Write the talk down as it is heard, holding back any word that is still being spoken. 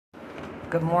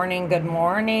Good morning, good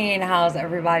morning. How's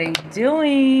everybody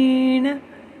doing?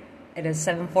 It is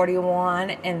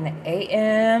 7:41 in the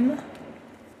a.m.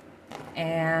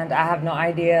 and I have no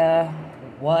idea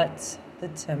what the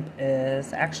temp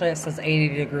is. Actually, it says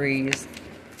 80 degrees.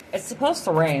 It's supposed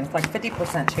to rain. It's like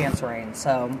 50% chance rain,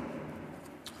 so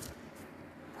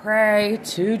pray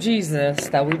to Jesus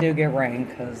that we do get rain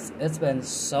because it's been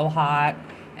so hot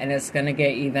and it's going to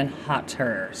get even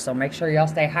hotter. So make sure y'all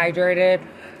stay hydrated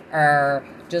or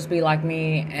just be like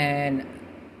me and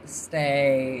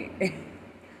stay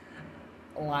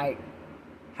like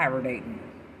hibernating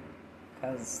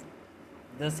because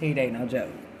this heat ain't no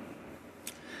joke.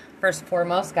 First and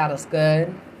foremost, God is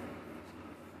good.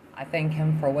 I thank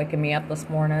Him for waking me up this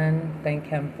morning. Thank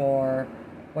Him for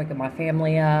waking my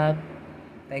family up.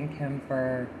 Thank Him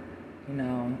for,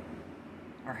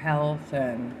 our health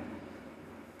and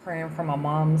praying for my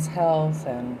mom's health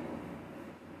and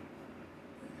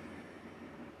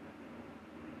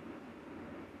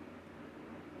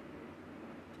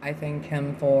I thank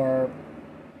Him for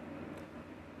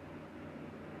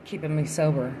keeping me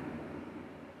sober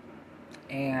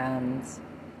and,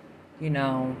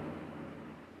 giving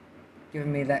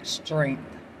me that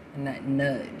strength and that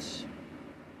nudge.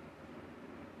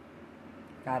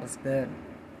 God is good.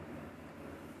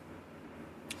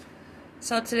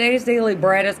 So today's daily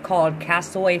bread is called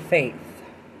Castaway Faith.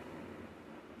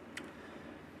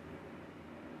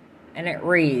 And it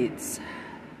reads,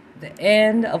 "The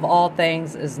end of all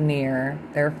things is near.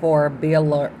 Therefore be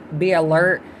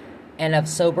alert and of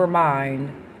sober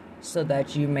mind so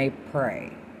that you may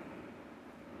pray."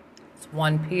 It's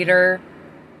 1 Peter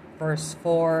verse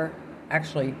 4,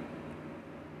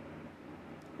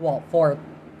 4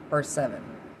 verse 7.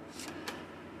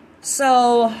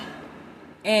 So,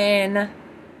 in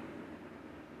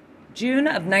June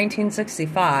of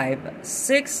 1965,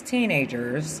 6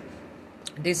 teenagers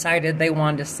decided they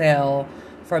wanted to sail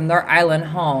from their island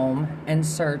home in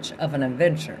search of an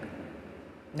adventure.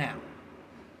 Now,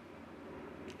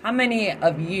 how many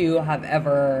of you have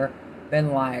ever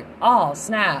been like, oh,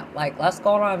 snap, like, let's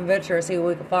go on an adventure and see what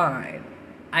we can find?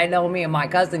 I know me and my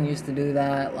cousin used to do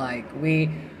that. Like, we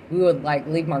would, like,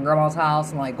 leave my grandma's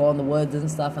house and, like, go in the woods and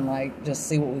stuff and, like, just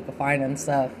see what we could find and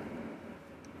stuff.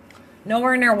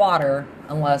 Nowhere near water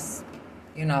unless,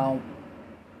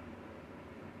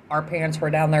 our parents were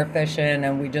down there fishing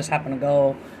and we just happened to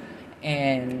go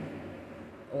and,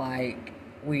 like,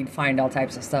 we'd find all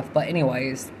types of stuff. But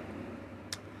anyways,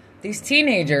 these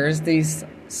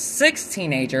 6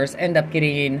 teenagers end up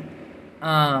getting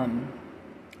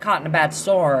caught in a bad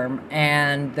storm,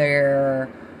 and their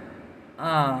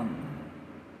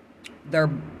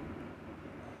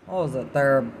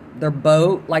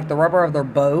boat, like the rubber of their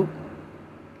boat,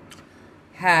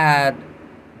 had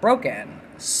broken.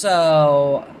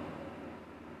 So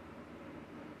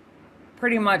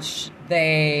pretty much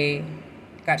they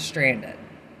got stranded.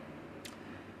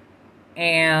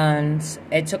 And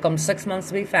it took them 6 months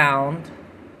to be found,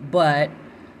 but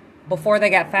before they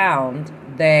got found,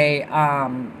 they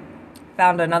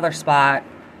found another spot,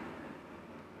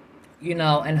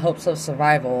 in hopes of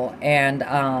survival, and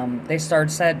they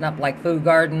started setting up like food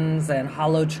gardens and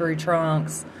hollow tree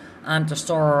trunks to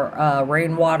store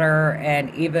rainwater,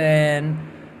 and even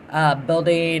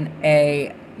building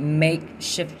a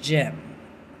makeshift gym.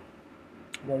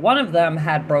 Well, one of them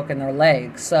had broken their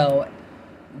leg, so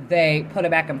they put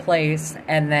it back in place,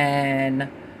 and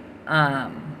then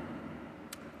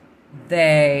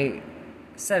they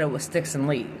said it was sticks and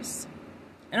leaves.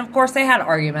 And of course they had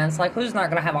arguments. Like, who's not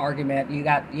gonna have an argument? You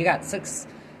got six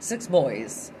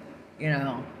boys,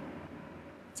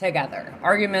 together.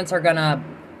 Arguments are gonna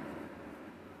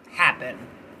happen.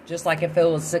 Just like if it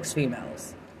was 6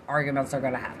 females. Arguments are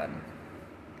gonna happen.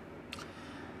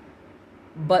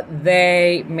 But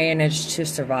they managed to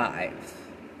survive.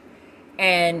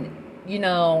 And,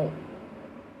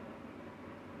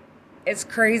 it's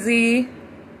crazy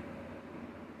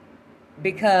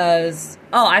because,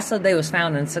 I said they was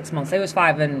found in 6 months. They was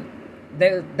found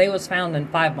in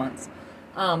 5 months.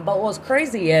 But what's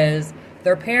crazy is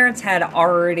their parents had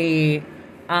already,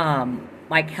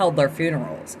 held their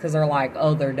funerals because they're like,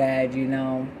 oh, they're dead,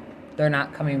 they're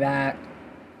not coming back.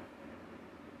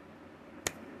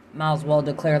 Might as well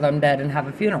declare them dead and have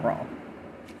a funeral.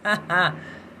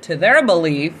 To their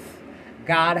belief,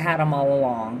 God had them all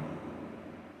along.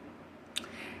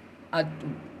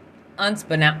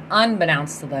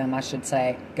 Unbeknownst to them, I should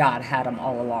say, God had them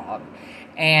all along.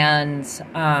 And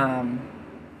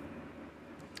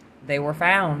they were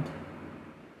found.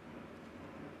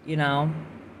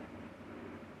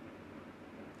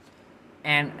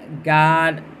 And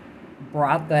God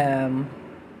brought them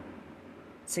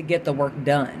to get the work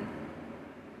done.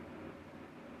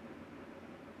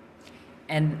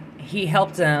 And he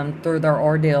helped them through their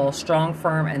ordeal, strong,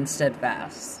 firm, and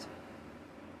steadfast.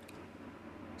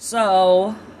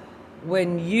 So,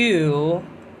 when you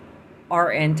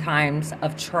are in times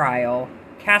of trial,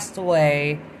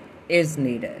 castaway is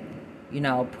needed.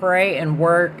 Pray and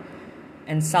work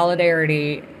in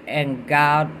solidarity, and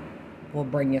God will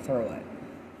bring you through it.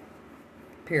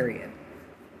 Period.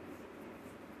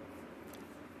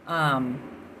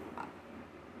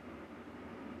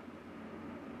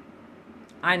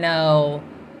 I know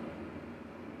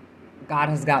God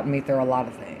has gotten me through a lot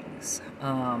of things.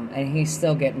 And he's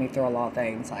still getting me through a lot of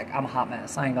things. Like, I'm a hot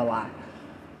mess. I ain't gonna lie.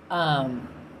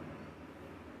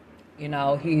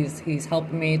 He's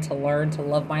helping me to learn to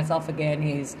love myself again.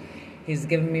 He's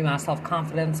giving me my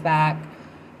self-confidence back,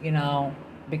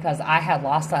 because I had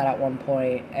lost that at one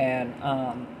point. And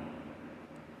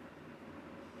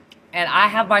I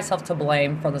have myself to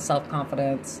blame for the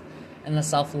self-confidence and the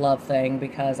self-love thing,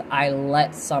 because I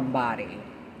let somebody,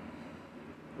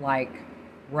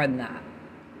 run that.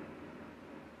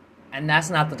 And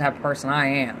that's not the type of person I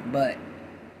am, but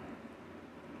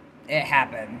it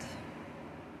happened.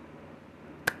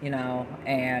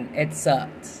 And it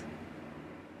sucked.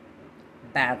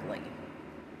 Badly.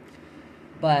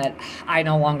 But I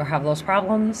no longer have those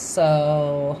problems,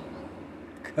 so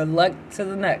good luck to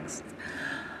the next.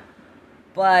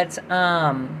 But,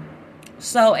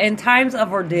 so in times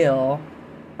of ordeal,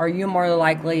 are you more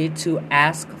likely to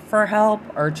ask for help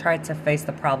or try to face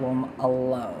the problem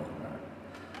alone?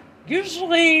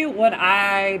 Usually when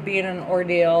I be in an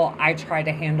ordeal, I try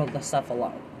to handle the stuff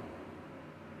alone.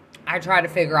 I try to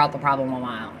figure out the problem on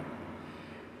my own.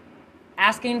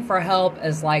 Asking for help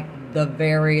is like the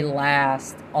very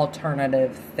last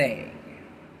alternative thing.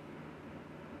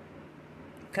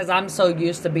 Because I'm so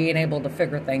used to being able to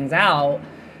figure things out,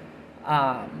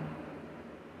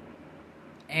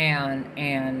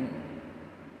 and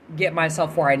get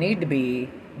myself where I need to be,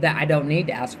 that I don't need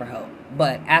to ask for help.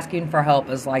 But asking for help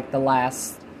is like the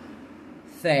last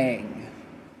thing,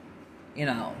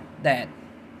 that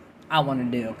I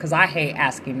want to do. Because I hate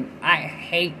asking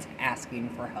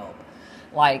for help.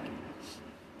 Like,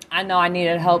 I know I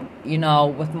needed help,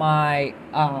 with my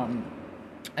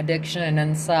addiction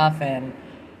and stuff, and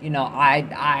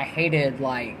I hated,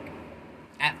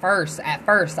 at first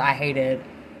I hated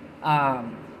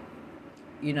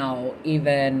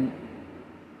even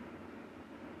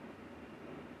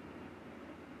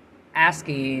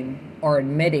asking or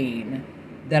admitting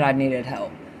that I needed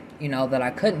help, that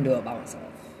I couldn't do it by myself.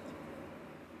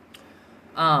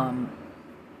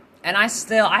 And I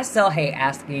still hate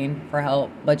asking for help,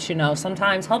 but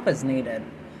sometimes help is needed,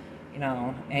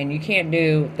 and you can't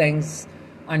do things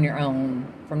on your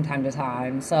own from time to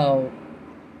time. So,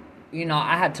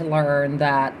 I had to learn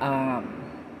that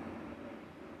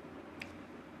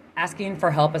asking for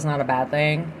help is not a bad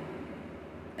thing.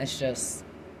 It's just,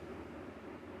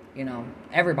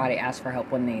 everybody asks for help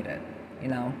when needed,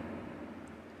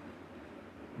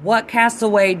 What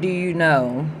castaway do you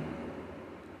know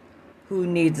who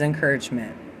needs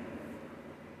encouragement?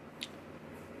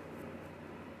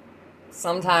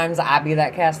 Sometimes I be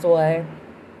that castaway.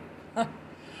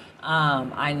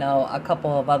 I know a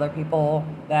couple of other people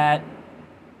that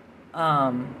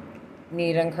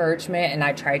need encouragement, and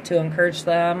I try to encourage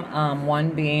them. One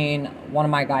being one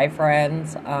of my guy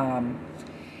friends.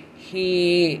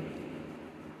 He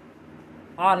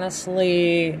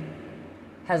honestly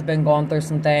has been going through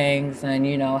some things, and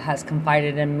has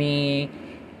confided in me,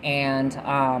 and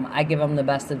I give him the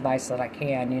best advice that I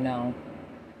can,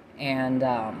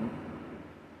 and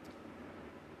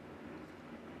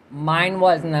mine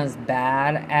wasn't as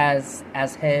bad as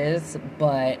his,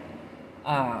 but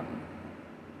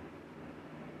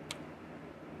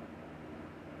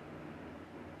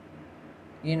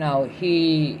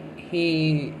he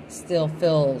still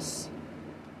feels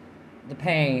the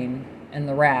pain and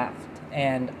the raft,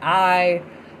 and I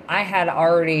had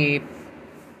already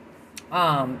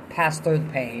passed through the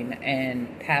pain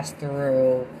and passed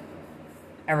through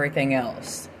everything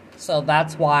else. So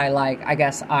that's why, I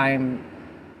guess I'm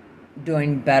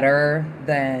doing better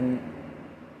than,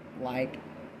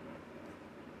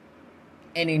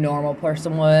 any normal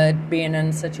person would being in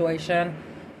a situation.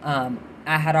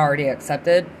 I had already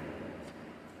accepted,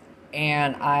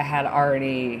 and I had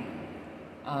already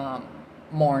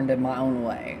mourned in my own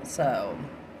way. So,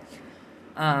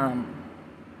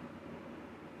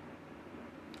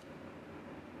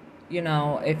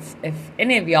 if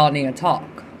any of y'all need to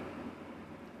talk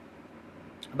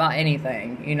about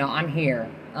anything, I'm here.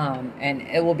 And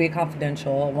it will be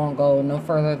confidential. It won't go no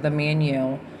further than me and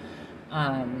you.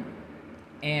 Um,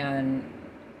 and,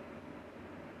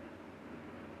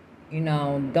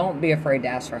 don't be afraid to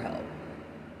ask for help.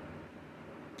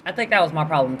 I think that was my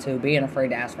problem too, being afraid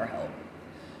to ask for help.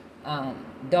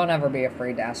 Don't ever be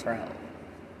afraid to ask for help.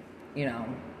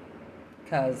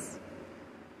 Because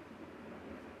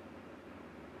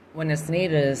when it's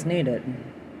needed, it's needed.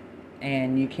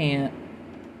 And you can't,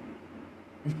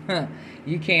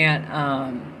 you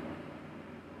can't,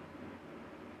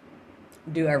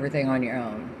 do everything on your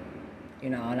own.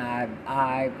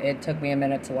 And it took me a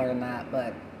minute to learn that,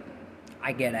 but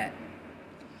I get it.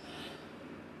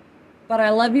 But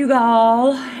I love you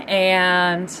all,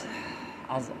 and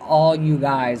all you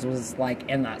guys was like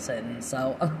in that sentence,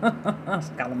 so I was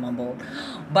kind of mumbled.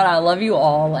 But I love you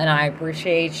all, and I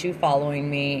appreciate you following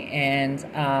me, and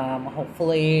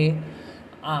hopefully,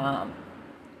 tell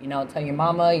your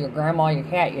mama, your grandma, your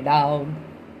cat, your dog,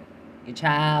 your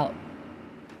child,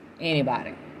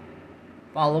 anybody.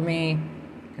 Follow me,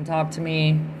 can talk to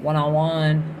me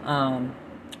one-on-one,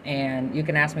 and you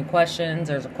can ask me questions.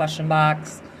 There's a question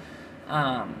box.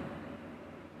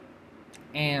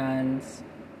 And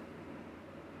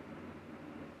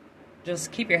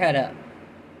just keep your head up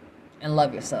and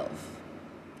love yourself.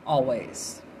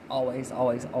 Always, always,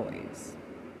 always, always.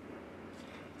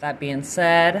 That being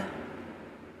said,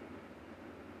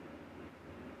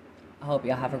 I hope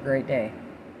y'all have a great day.